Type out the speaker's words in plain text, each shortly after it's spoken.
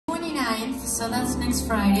so that's next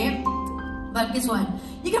Friday. But guess what?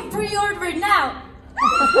 You can pre-order it now!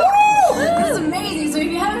 This is amazing, so if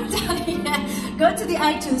you haven't done it yet, go to the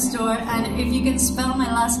iTunes store, and if you can spell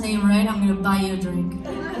my last name right, I'm gonna buy you a drink.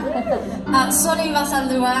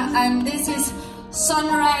 Basaldua, and this is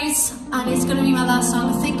Sunrise, and it's gonna be my last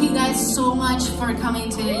song. Thank you guys so much for coming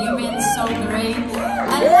today. You've been so great.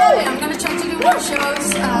 I love it. I'm gonna try to do more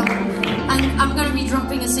shows, and I'm gonna be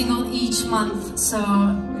dropping a single each month, so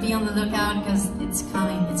be on the lookout because it's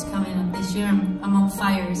coming. It's coming this year. I'm on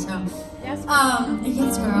fire, so yes,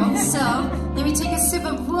 girl. So let me take a sip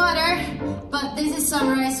of water. But this is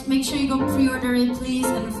Sunrise. Make sure you go pre-order it, please,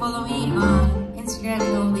 and follow me on Instagram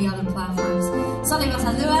and all the other platforms.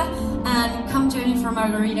 Basaldua, and come join me for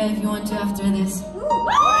margarita if you want to after this.